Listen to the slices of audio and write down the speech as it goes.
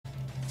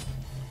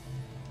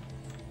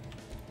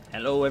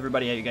Hello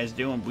everybody, how you guys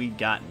doing? We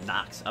got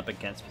Nox up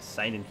against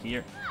Poseidon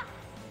here.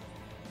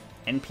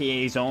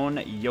 NPA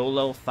zone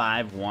YOLO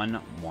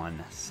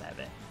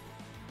 5117.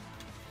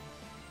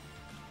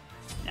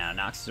 Now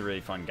Nox is a really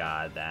fun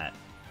god that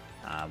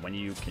when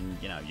you can,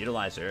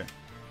 utilize her,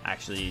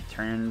 actually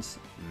turns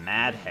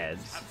mad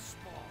heads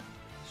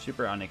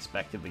super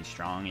unexpectedly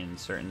strong in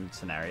certain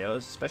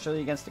scenarios,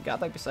 especially against a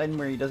god like Poseidon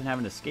where he doesn't have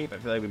an escape. I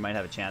feel like we might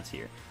have a chance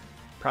here.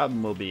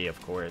 Problem will be,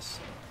 of course,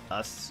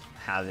 us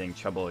having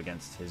trouble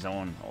against his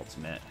own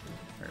ultimate,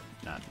 or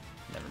not,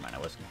 never mind, I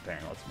wasn't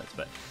comparing ultimates,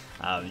 but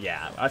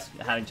yeah, us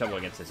having trouble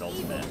against his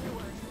ultimate.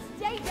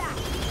 Look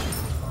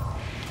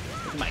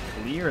at my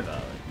clear though,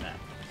 isn't that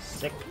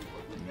sick,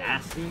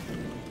 nasty?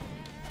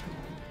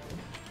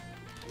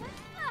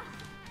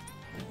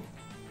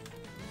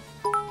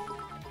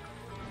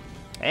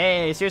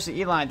 Hey, seriously,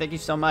 Eli, thank you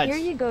so much. Here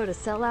you go to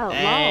sell out.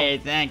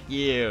 Hey, thank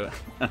you.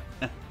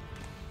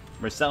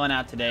 We're selling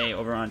out today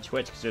over on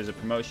Twitch because there's a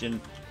promotion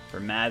for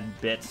mad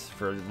bits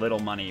for little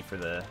money for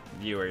the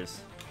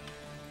viewers.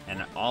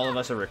 And all of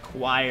us are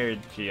required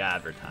to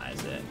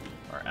advertise it,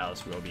 or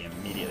else we'll be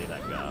immediately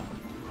let go.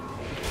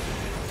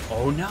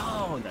 Oh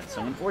no, that's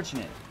so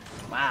unfortunate.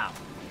 Wow.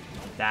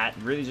 That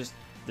really just,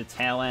 the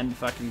tail end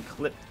fucking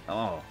clipped.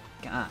 Oh,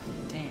 god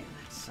damn,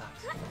 that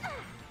sucks.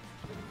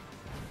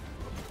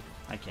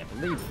 I can't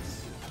believe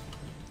this.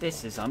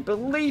 This is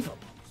unbelievable.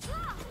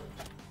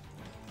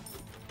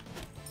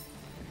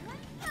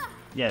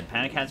 Yeah,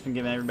 Panic Hat's been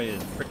giving everybody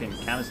the freaking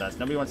counter stats.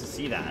 Nobody wants to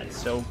see that. It's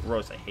so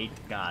gross. I hate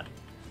God.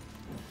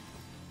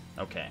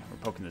 Okay, we're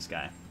poking this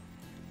guy.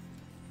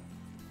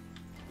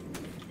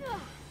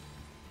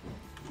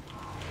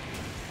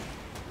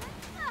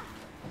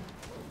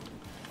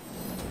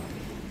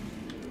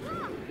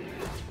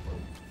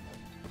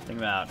 The thing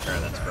about her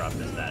that's rough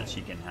is that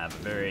she can have a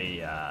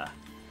very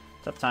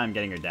tough time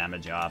getting her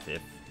damage off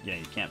if you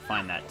can't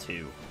find that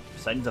too.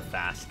 Poseidon's a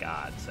fast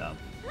god, so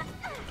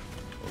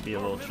it'll be a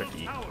little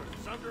tricky.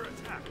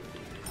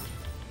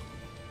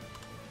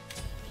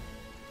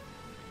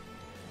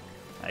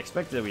 I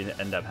expected that we'd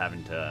end up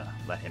having to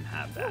let him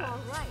have that.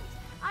 All right.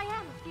 I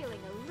am feeling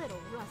a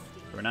little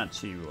rusty. We're not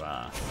too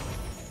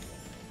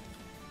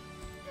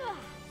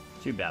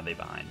badly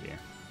behind here.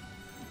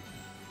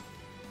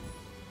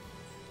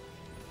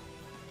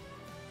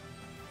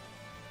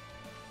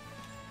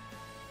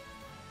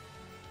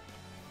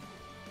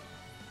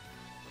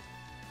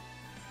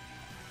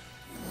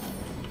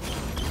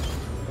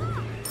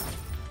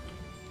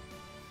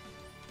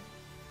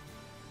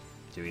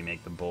 Do we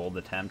make the bold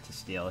attempt to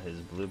steal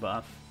his blue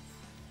buff?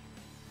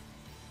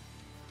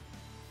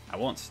 I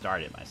won't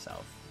start it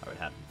myself. I would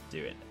have to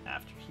do it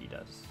after he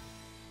does.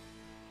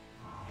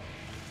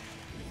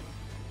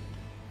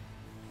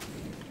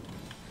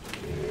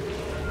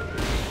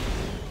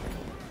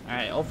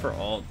 Alright, ult for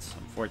ult.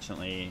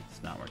 Unfortunately,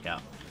 it's not work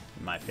out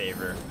in my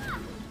favor.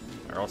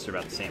 Our ults are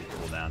about the same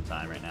cooldown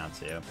time right now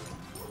too.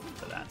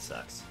 So that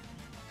sucks.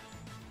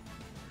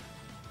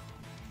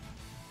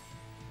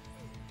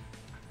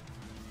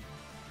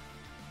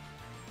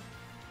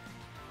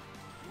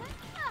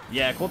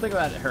 Yeah, cool thing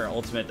about her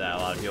ultimate that a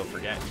lot of people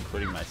forget,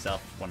 including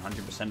myself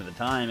 100% of the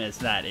time, is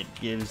that it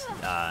gives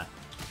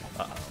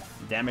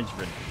damage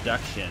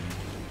reduction.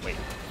 Wait,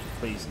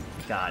 please,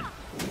 God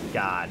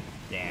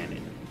damn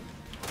it.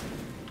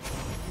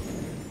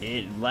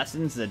 It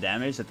lessens the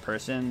damage that the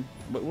person,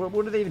 what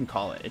do they even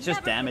call it? It's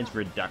just damage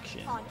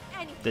reduction.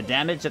 The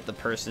damage that the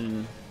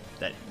person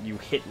that you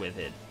hit with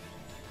it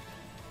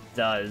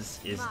does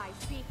is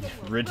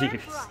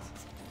reduced.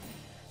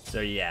 So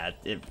yeah,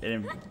 it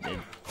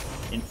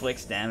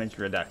inflicts damage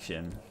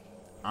reduction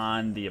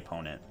on the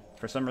opponent.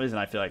 For some reason,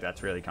 I feel like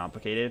that's really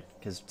complicated,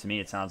 because to me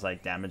it sounds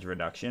like damage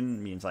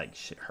reduction means like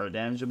her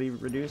damage will be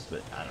reduced,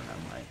 but I don't know.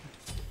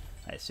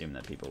 I assume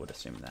that people would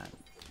assume that.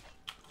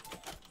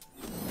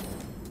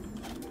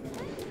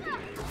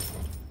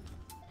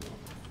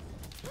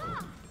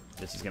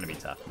 This is gonna be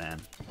tough, man.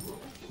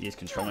 He is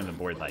controlling the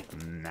board like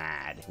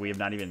mad. We have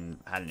not even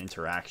had an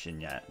interaction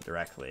yet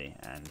directly,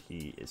 and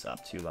he is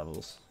up 2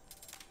 levels.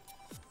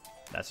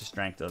 That's the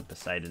strength of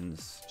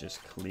Poseidon's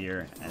just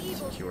clear and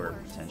secure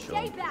potential.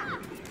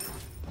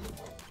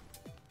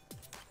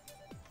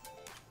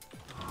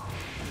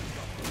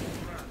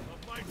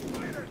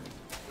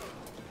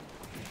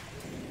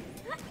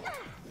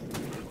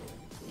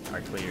 Our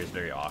clear is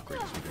very awkward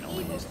because we can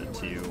only use the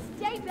 2.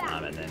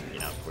 And then,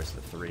 of course, the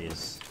 3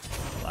 is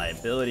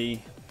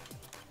liability.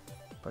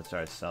 Puts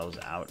ourselves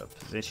out of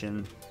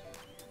position.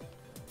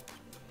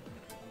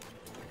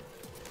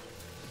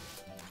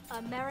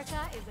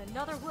 America is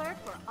another word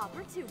for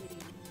opportunity.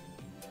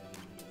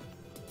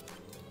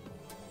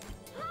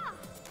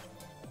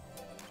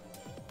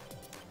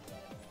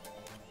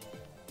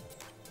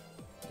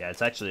 Yeah,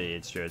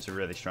 it's true. It's a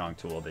really strong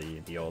tool,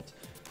 the ult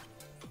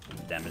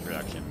damage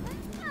reduction.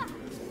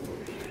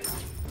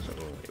 So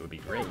it would be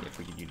great if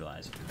we could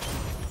utilize it.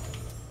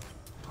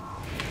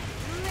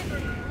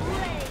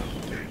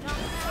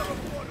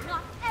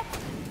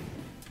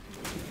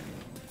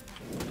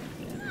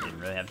 Yeah, didn't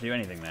really have to do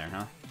anything there,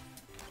 huh?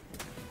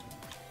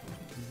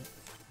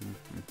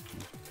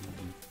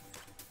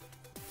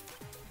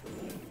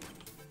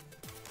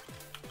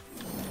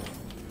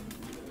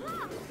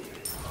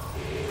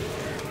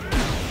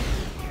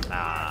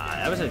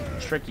 That was a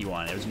tricky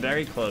one. It was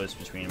very close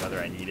between whether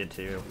I needed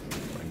to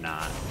or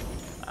not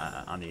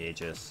on the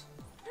Aegis.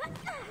 I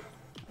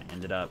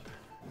ended up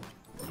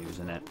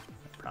using it.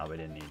 I probably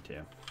didn't need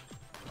to.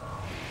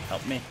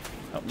 Help me.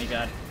 Help me,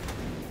 God.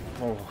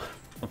 Oh.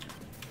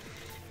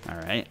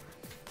 Alright.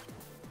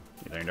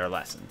 We learned our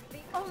lesson.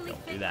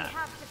 Don't do that.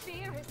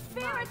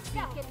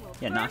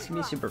 Yeah, Nox can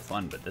be super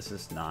fun, but this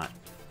is not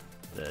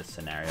the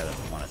scenario that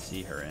we want to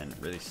see her in. It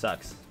really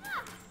sucks.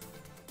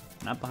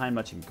 Not behind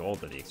much in gold,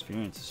 but the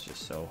experience is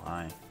just so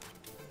high.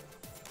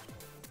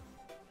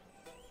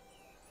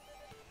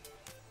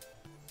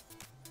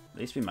 At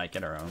least we might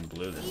get our own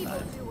blue this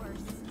time.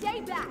 Stay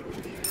back.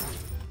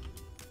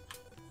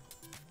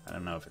 I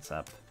don't know if it's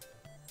up.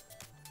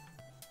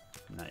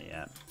 Not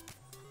yet.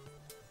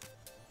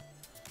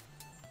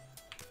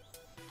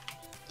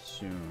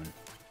 Soon.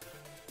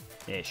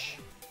 Ish.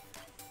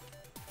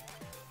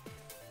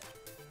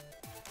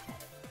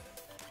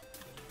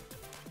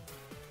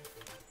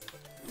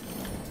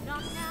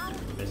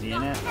 Is he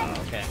in it?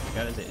 Oh, okay.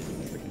 Got his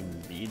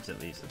freaking beads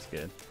at least. That's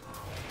good.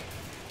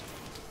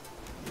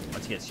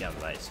 Once he gets you out of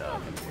the light, so I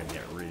think it's gonna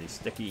get really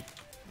sticky.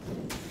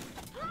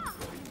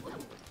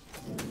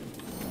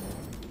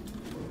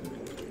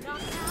 Not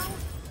now,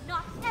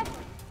 not ever.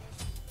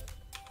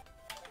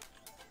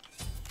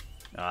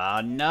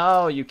 Oh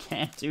no, you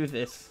can't do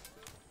this.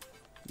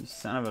 You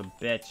son of a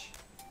bitch.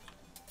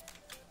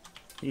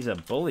 He's a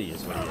bully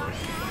is what he is.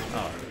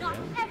 Oh,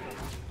 okay.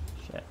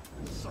 Shit.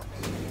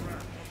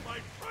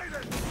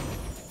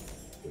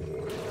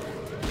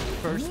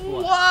 First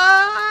blood.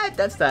 What?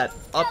 That's that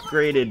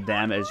upgraded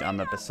damage on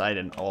the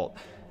Poseidon ult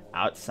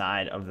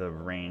outside of the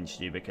range,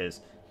 dude,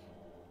 because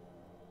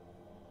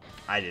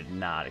I did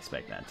not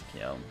expect that to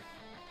kill.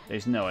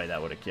 There's no way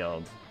that would have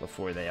killed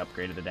before they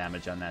upgraded the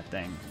damage on that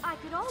thing.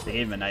 They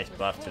gave him a nice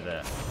buff to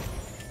the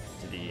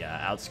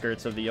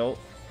outskirts of the ult,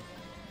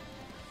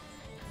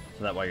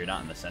 so that while you're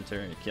not in the center,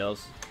 it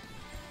kills.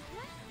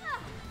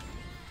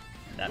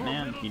 That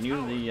man, he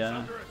knew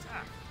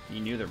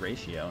the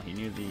ratio. He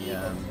knew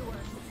the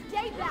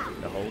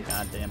whole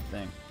goddamn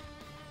thing.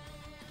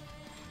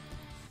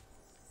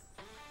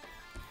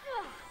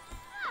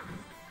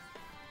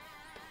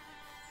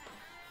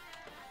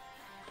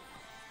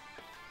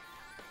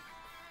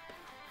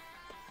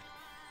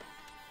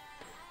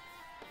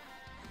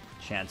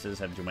 Chances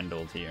have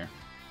dwindled here.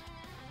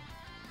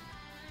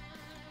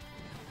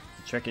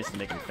 The trick is to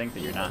make him think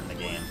that you're not in the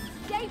game.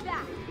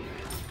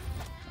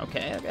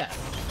 Okay, okay.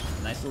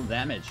 Nice little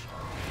damage.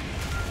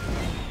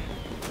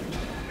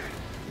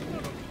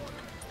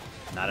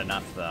 Not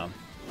enough, though.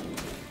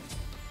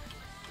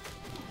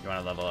 You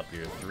want to level up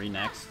your 3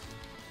 next.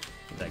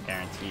 Get that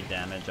guaranteed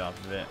damage off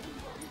of it.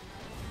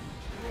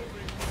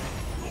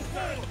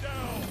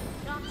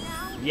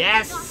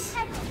 Yes!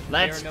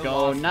 Let's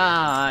go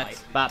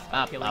nuts! Bop,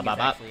 bop, bop, bop,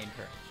 bop.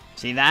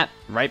 See that?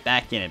 Right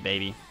back in it,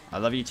 baby. I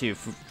love you too.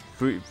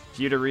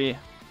 Feudira.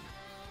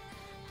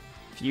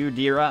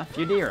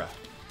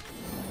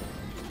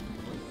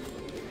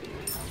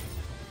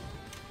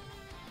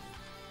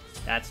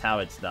 That's how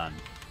it's done.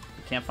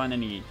 We can't find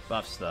any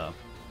buffs, though.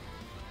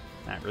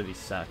 That really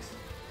sucks.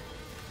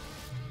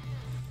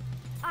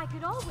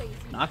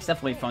 Nox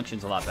definitely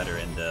functions a lot better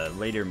in the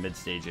later mid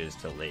stages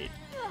to late.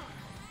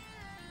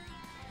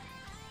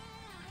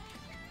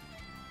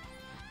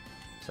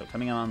 So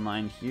coming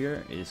online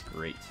here is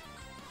great.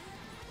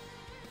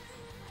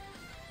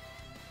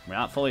 We're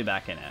not fully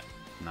back in it.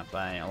 Not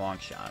by a long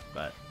shot,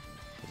 but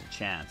there's a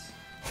chance.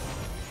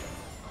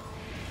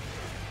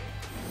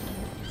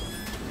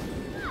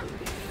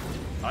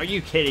 Are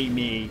you kidding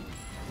me?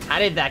 How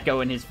did that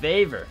go in his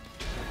favor?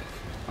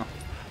 Oh,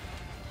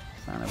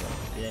 son of a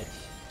bitch.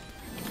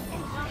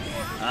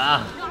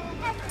 Ah.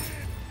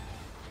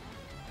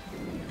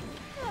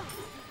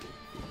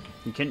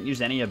 He couldn't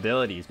use any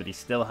abilities, but he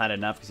still had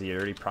enough because he had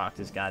already procced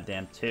his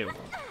goddamn 2.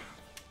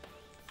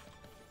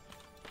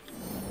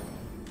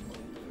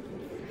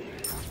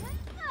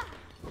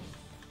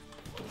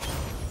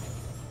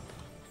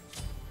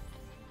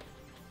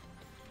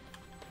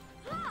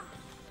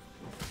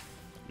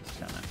 He's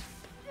coming.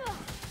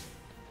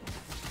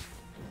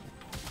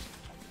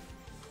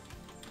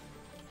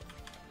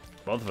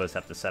 Both of us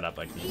have to set up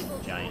like these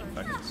giant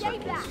fucking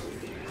circles.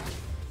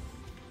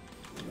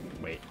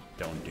 Wait,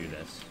 don't do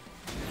this.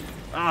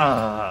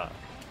 Ah!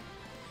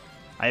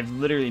 I have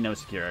literally no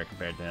Sekiro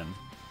compared to him.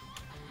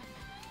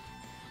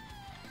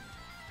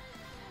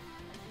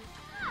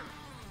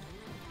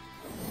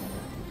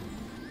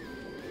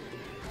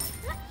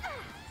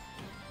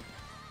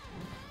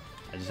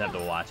 I just have to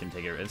watch him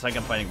take it. It's like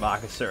I'm fighting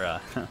Bakasura.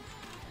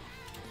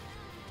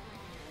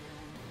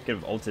 Could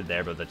have ulted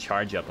there, but the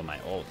charge up on my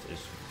ult is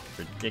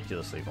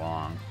ridiculously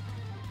long.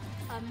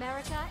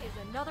 America is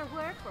another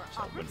word for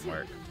So it wouldn't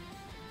work.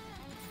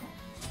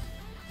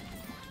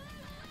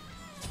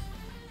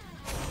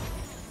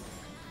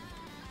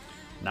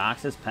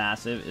 Nox's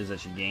passive is that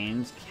she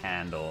gains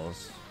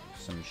candles.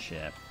 Some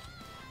shit.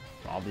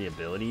 All the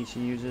abilities she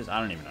uses? I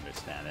don't even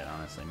understand it,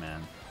 honestly,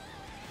 man.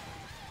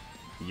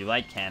 You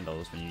light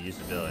candles when you use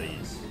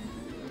abilities.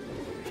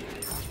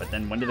 But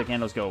then when do the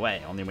candles go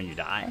away? Only when you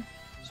die?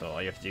 So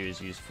all you have to do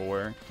is use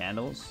 4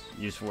 candles,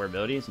 use 4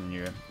 abilities, and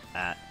you're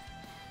at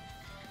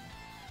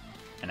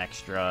an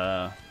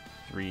extra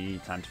 3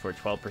 times 4,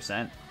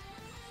 12%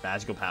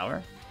 magical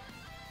power.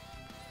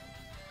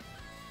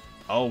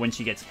 Oh, when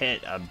she gets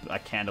hit, a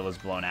candle is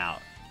blown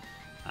out.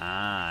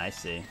 Ah, I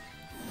see.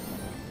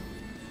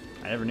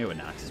 I never knew what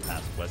Nox's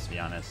passive was, to be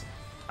honest.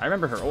 I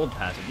remember her old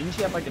passive. Didn't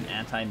she have like an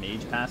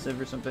anti-mage passive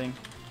or something?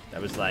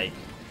 That was like,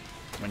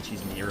 when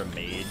she's near a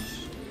mage,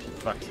 she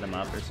fucks them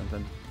up or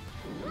something.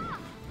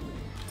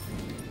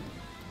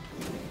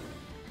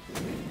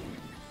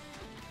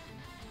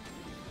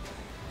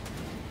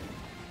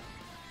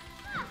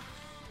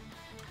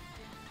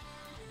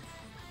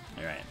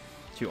 Alright.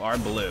 To our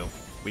blue.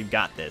 We've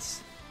got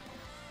this.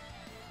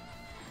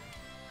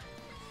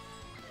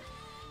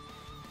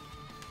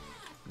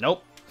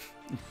 Nope.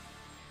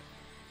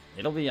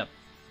 It'll be up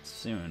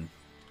soon.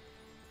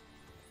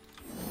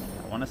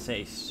 I want to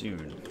say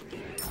soon.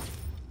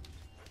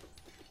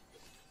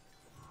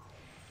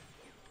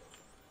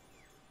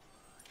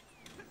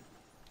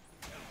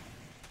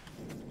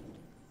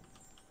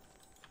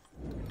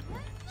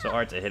 So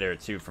hard to hit her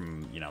too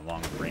from, you know,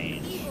 long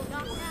range.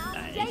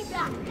 Nice.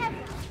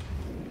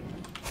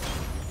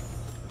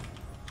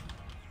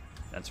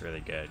 That's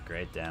really good.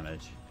 Great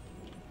damage.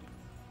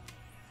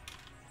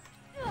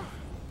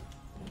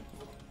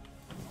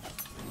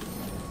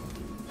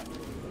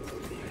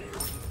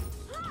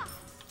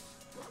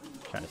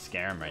 Trying to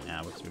scare him right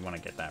now because we want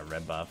to get that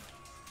red buff.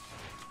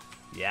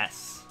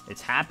 Yes,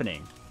 it's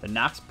happening. The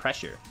Nox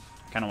pressure.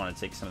 I kind of want to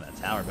take some of that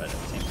tower, but at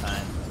the same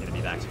time, it's going to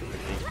be back so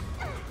quickly.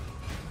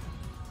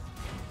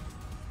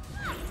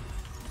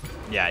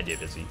 Yeah, I do,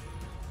 Busy.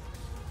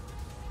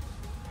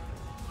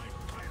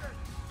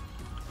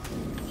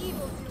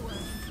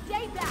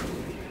 Stay back.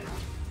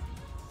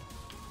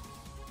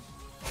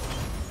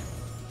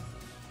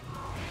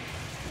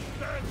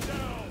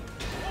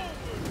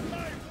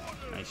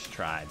 Nice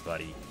try,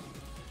 buddy.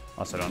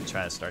 Also, don't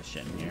try to start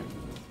shitting here.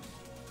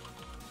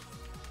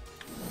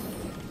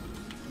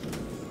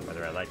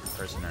 Whether I like the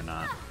person or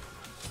not.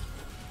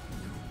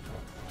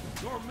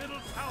 Your middle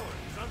tower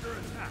is under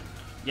attack.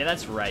 Yeah,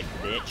 that's right,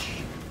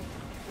 bitch.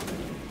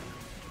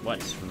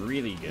 What's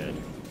really good?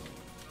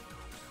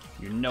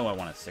 You know I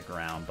want to stick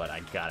around, but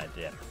I gotta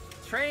dip.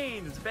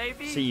 Trains,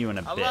 baby. See you in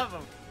a I bit. love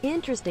them.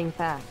 Interesting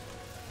fact.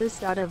 The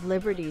start of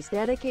Liberty's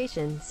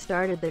dedication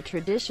started the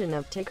tradition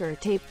of ticker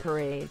tape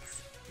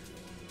parades.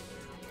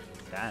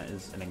 That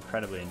is an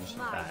incredibly interesting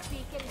My fact.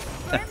 beacon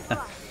will burn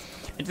bright.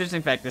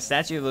 Interesting fact, the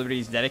Statue of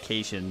Liberty's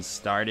dedication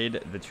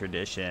started the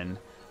tradition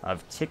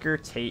of ticker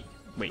tape...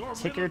 Wait,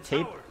 ticker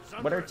tape...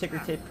 What are ticker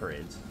tape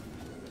parades?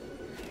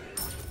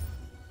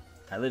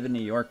 I live in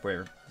New York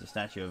where the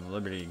Statue of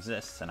Liberty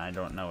exists, and I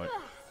don't know what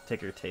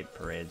ticker tape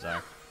parades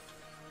are.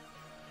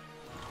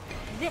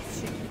 This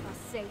should keep us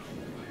safe.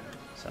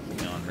 So I'm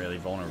feeling really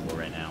vulnerable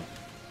right now.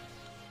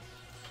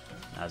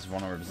 Not as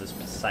vulnerable as this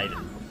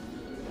Poseidon.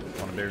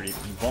 Vulnerability...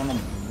 oh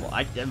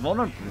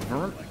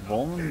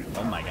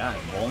my god.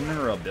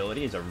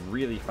 Vulnerability is a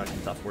really fucking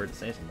tough word to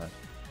say sometimes.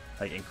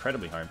 Like,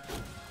 incredibly hard.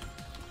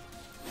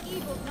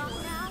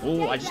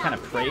 Oh, I just kind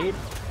of prayed,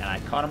 and I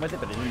caught him with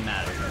it, but it didn't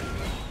matter.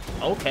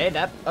 Okay,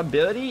 that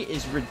ability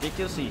is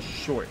ridiculously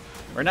short.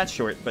 Or not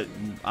short, but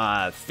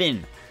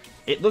thin.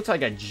 It looks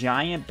like a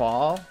giant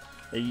ball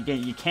that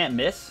you can't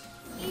miss,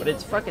 but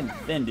it's fucking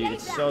thin, dude.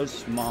 It's so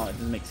small, it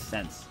doesn't make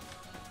sense.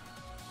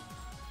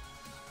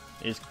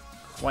 It is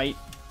quite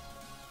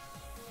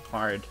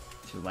hard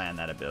to land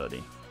that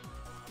ability.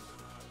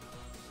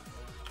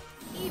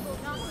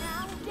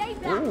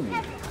 Ooh,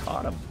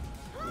 caught him.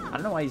 I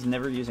don't know why he's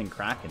never using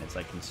Kraken. It's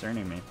like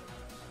concerning me.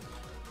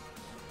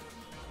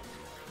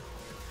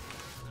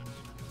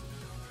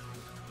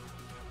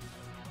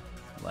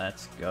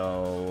 Let's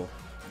go.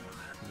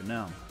 I don't even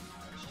know.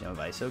 Is Gem of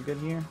ISO good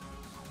here?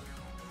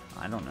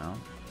 I don't know.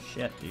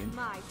 Shit, dude.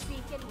 My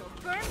beacon will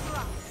burn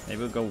bright. Maybe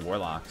we'll go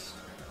Warlocks.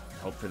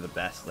 Hope for the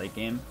best late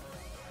game.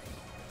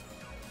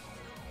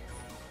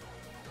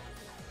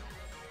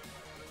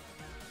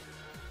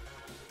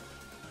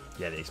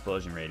 Yeah, the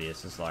explosion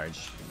radius is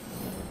large.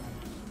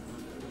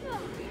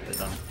 That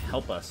doesn't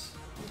help us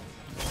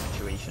in this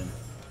situation.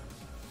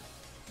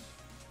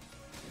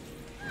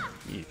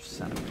 You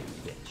son of a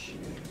bitch.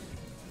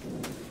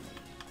 I'm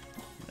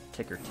gonna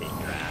ticker tape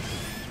your ass.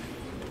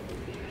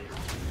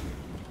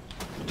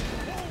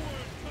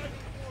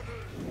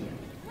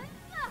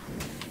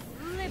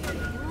 Liberty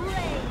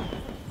reigns.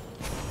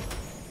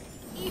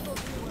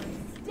 Evildoers,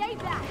 stay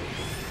back.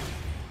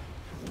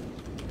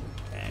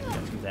 Okay, we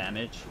got some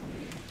damage.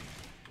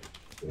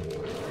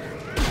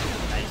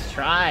 Nice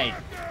try.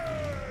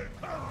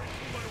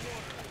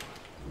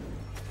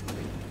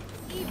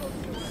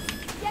 Evildoers,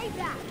 stay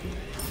back.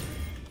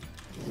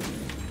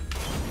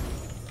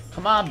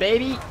 Come on,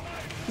 baby.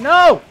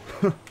 No!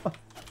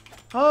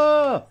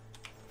 Oh!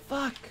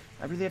 Fuck!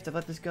 I really have to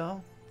let this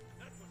go?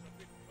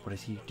 What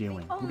is he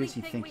doing? Who does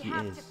he think he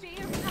is?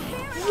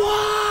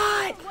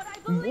 What?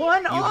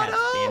 One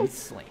auto?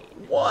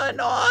 One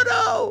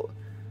auto!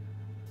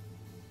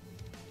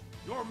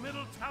 Your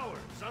middle tower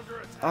is under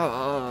attack.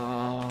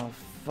 Oh,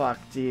 fuck,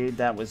 dude.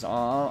 That was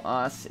all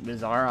us. It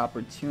was our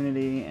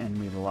opportunity, and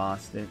we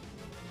lost it.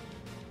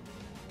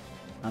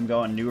 I'm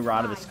going new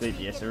Rod of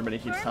Asclepius. Everybody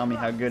keeps telling me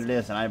how good it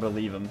is, and I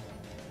believe them.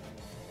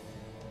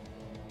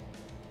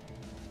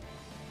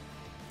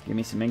 Give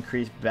me some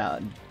increased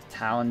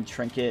Talon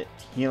Trinket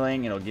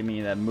healing. It'll give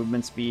me that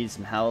movement speed,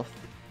 some health.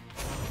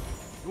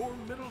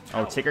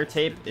 Oh, ticker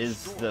tape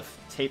is the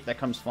tape that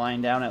comes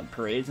flying down at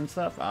parades and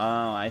stuff? Oh,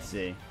 I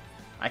see.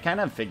 I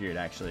kind of figured,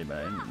 actually, but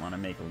I didn't want to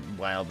make a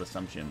wild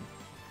assumption.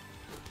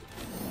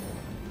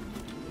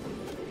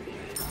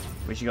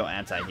 We should go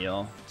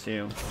anti-heal,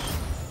 too.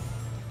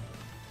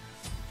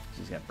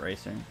 She's got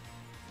Bracer.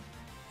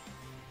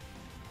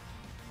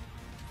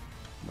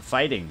 We're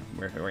fighting.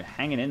 We're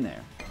hanging in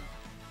there.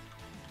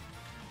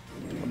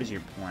 What is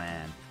your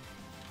plan?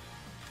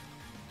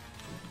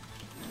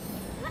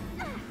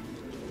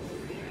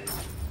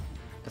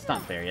 That's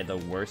not fair. You had the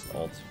worst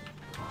ult.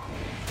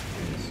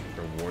 He's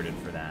rewarded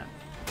for that.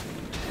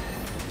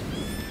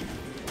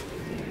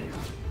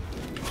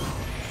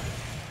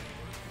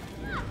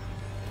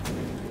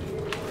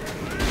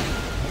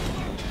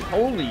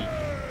 Holy!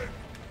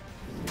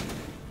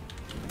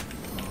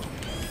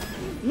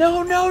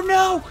 No, no,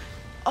 no!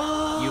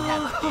 Oh! You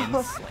have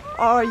been slain.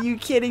 Oh, are you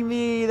kidding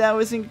me? That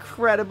was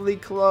incredibly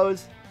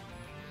close.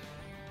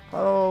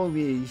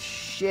 Holy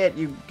shit,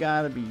 you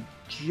gotta be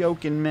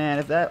joking, man.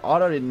 If that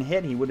auto didn't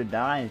hit, he would have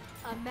died.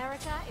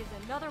 America is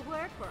another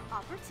word for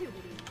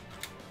opportunity.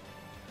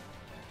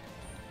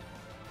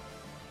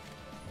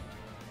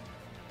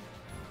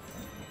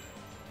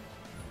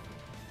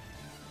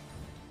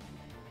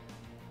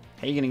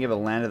 How are you gonna give a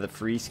Land of the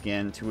Free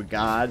skin to a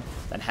god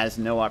that has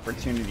no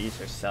opportunities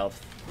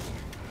herself?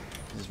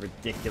 This is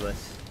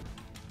ridiculous.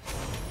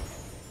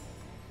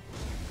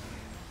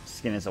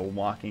 Skin is a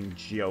walking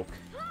joke.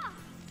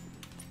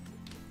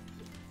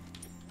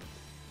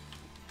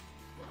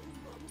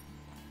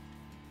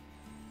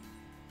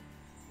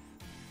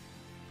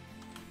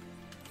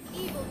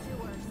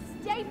 Evildoers,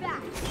 stay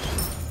back!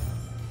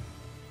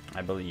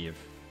 I believe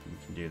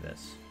we can do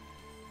this.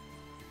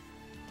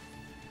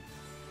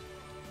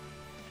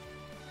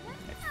 I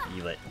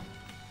feel it.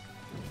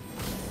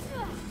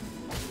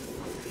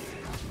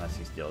 Unless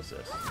he steals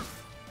this.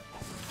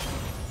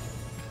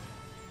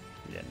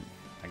 He didn't.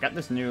 I got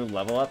this new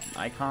level up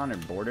icon or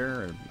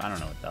border, or I don't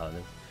know what the hell it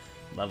is.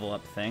 Level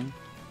up thing.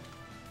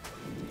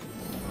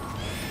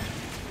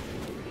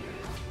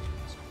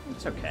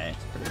 It's okay.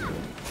 It's pretty cool.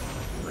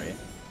 Great.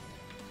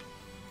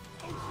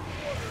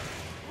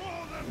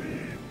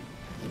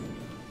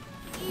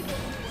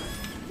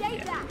 Stay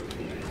back!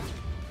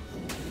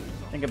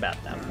 Think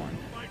about that one,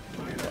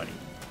 buddy.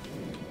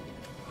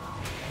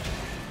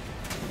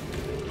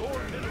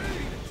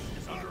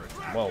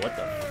 Whoa, what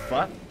the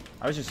fuck?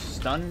 I was just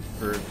stunned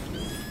for...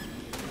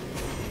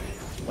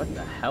 What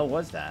the hell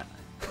was that?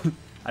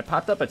 I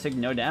popped up, I took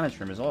no damage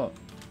from his ult.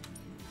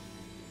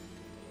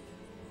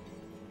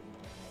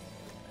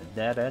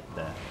 Da da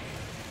da.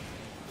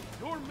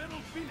 Your middle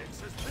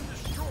phoenix has been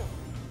destroyed.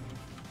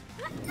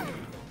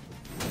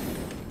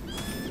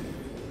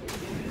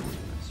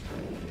 That's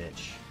right,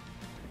 bitch.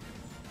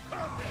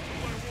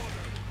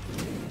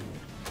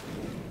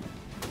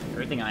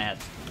 Everything I have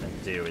to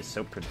do is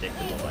so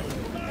predictable. I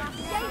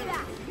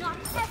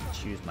can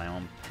choose my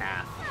own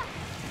path.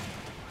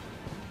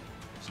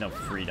 There's no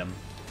freedom.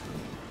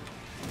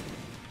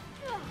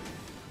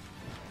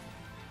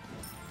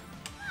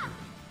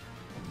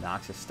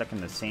 Nox is stuck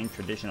in the same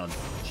traditional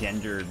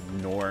gender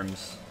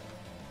norms.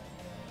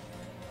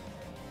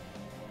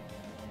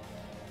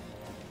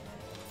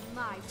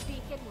 My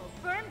beacon will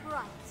burn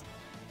bright.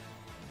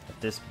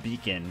 That this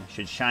beacon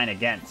should shine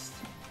against.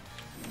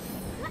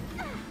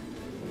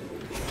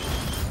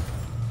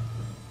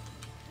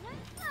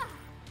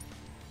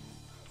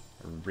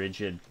 A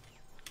rigid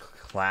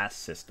class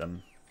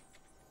system.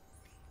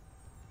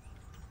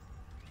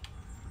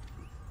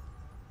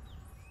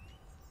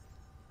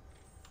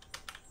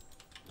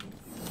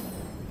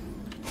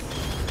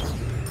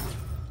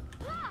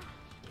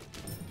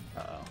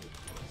 Uh-oh.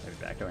 Are we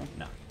back going?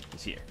 No,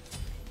 he's here.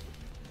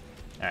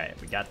 Alright,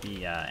 we got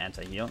the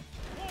anti-heal.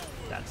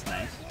 That's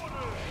nice.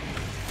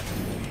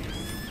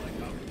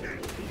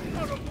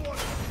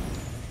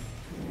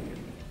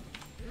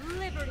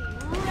 Liberty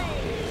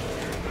reigns!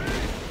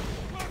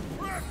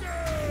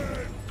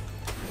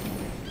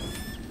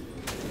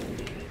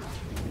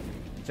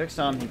 He took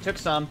some, he took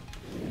some.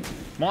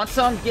 Want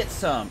some? Get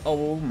some.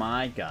 Oh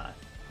my god.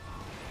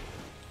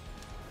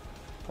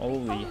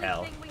 Holy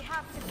hell. The only thing we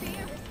have to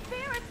fear is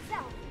fear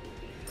itself.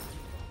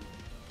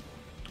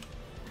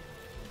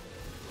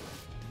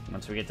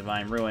 Once we get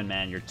Divine Ruin,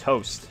 man, you're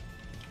toast.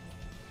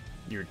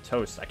 You're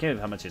toast. I can't believe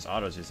how much his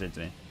autos just did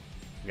to me.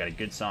 We got a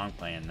good song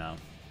playing, though.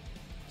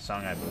 A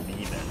song I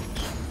believe in.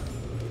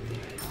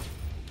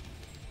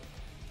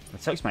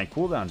 It sucks my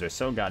cooldowns are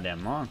so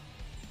goddamn long.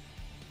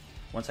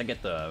 Once I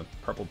get the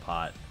purple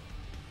pot,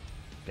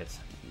 gives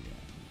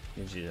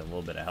you a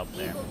little bit of help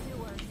there.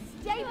 Evildoer,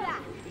 stay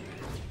back.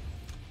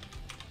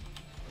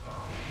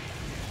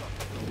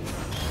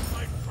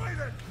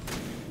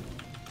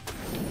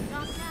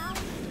 Not now.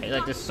 Hey,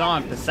 like this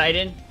song,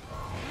 Poseidon?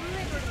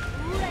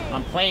 Liberty reigns.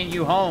 I'm playing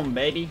you home,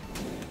 baby.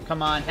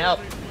 Come on, help.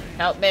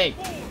 Help me.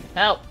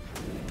 Help.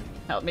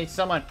 Help me,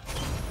 someone.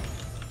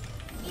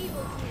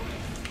 Evildoer,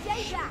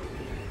 stay back.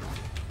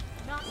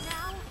 Not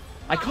now.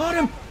 I caught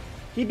him.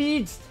 He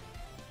beads.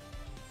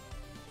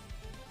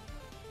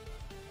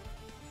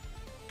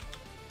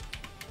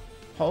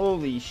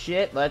 Holy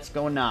shit, let's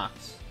go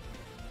Nox.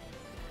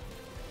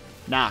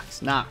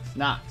 Nox, Nox,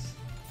 Nox.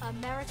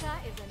 America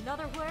is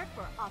another word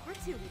for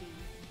opportunity.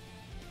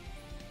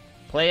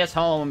 Play us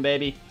home,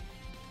 baby.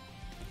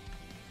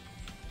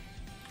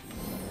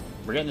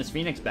 We're getting this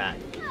Phoenix back.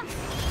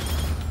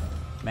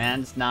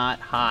 Man's not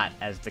hot,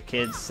 as the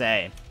kids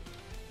say.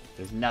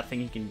 There's nothing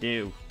he can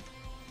do.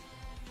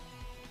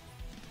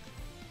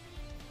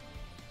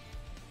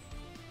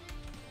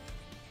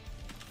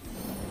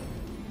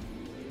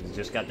 He's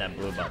just got that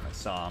blue buff, I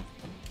saw him.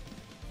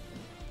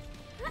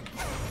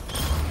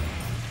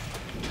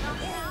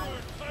 Not now.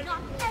 Not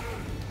ever.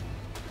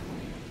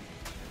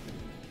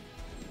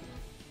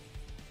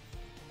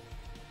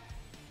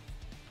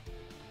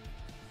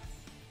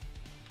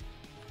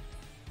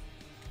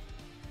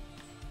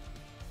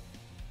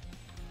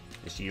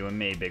 Just you and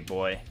me, big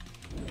boy.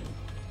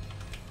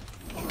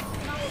 Not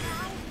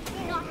now.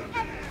 Not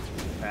ever.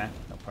 Okay,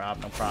 no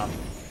problem, no problem.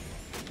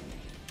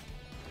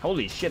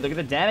 Holy shit, look at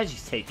the damage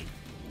he's taking.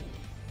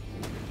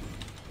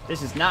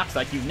 This is Nox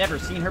like you've never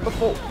seen her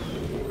before.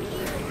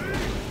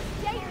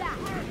 Stay back.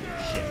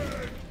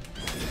 Shit.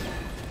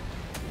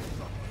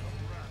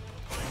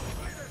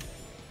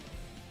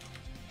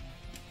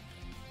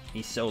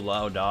 He's so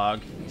low,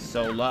 dog. He's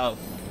so low.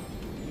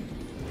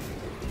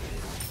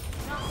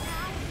 Not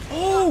now.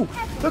 Oh!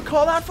 The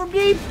call out from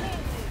deep!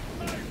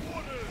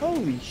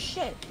 Holy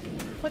shit.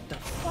 What the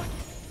fuck?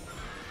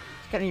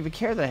 I didn't even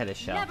care that I had a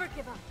shell. Never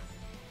give up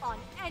on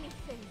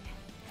anything.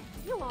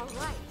 You are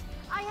right.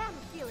 I am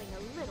feeling a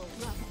little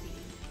rusty.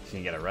 He's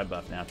gonna get a red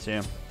buff now,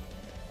 too.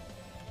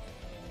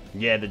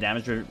 Yeah, the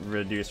damage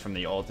reduced from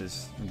the ult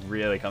is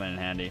really coming in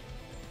handy.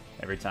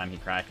 Every time he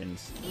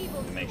Krakens,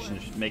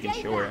 making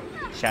sure.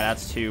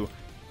 Shoutouts to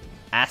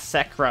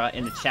Asekra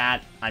in the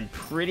chat. I'm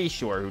pretty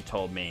sure who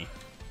told me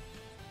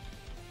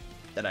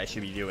that I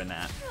should be doing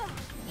that.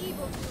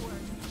 Evildoer,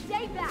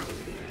 stay back.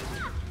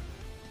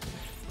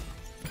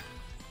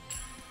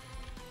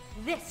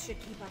 This should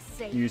keep us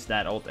safe. Use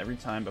that ult every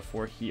time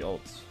before he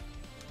ults.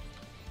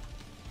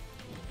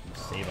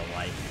 Save a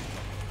life.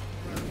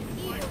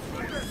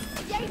 Evildoer,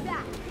 stay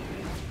back.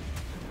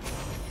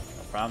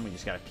 No problem, we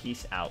just gotta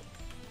peace out.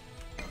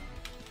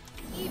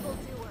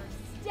 Evildoer,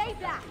 stay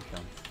back.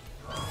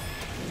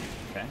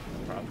 Okay,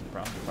 no problem, no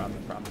problem, no problem, no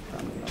problem, no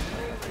problem, no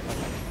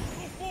problem.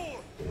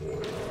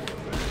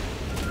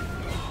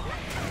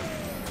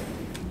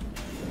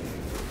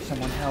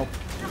 Someone help.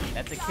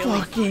 That's a kill.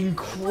 Fucking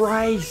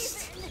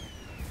Christ!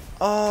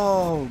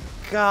 Oh,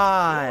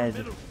 God.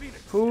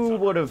 Who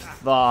would have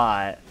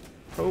thought?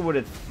 Who would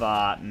have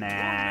thought,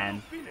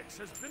 man? Phoenix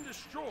has been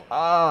destroyed.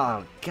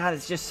 Oh, God,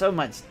 it's just so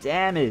much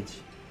damage.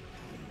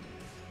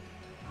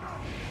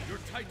 Your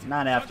Titan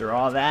Not is after under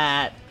all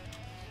that.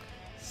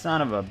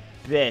 Son of a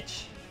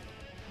bitch.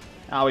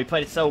 Oh, we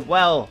played it so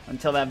well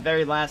until that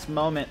very last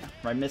moment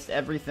where I missed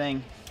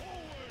everything.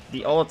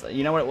 The ult,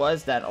 you know what it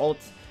was? That ult,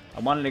 I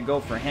wanted to go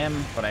for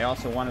him, but I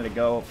also wanted to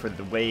go for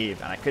the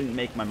wave, and I couldn't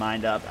make my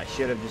mind up. I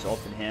should have just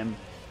ulted him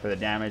for the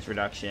damage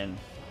reduction,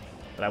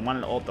 but I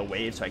wanted to ult the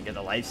wave so I could get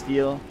the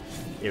lifesteal.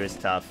 It was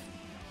tough.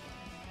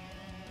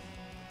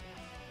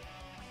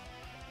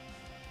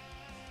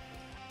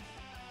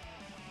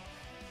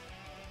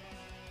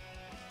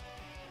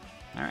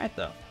 Alright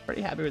though,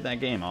 pretty happy with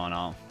that game all in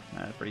all.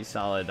 A pretty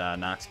solid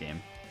Nox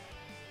game.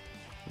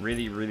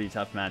 Really, really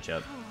tough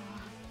matchup.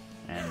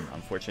 And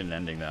unfortunate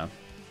ending though.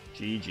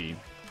 GG.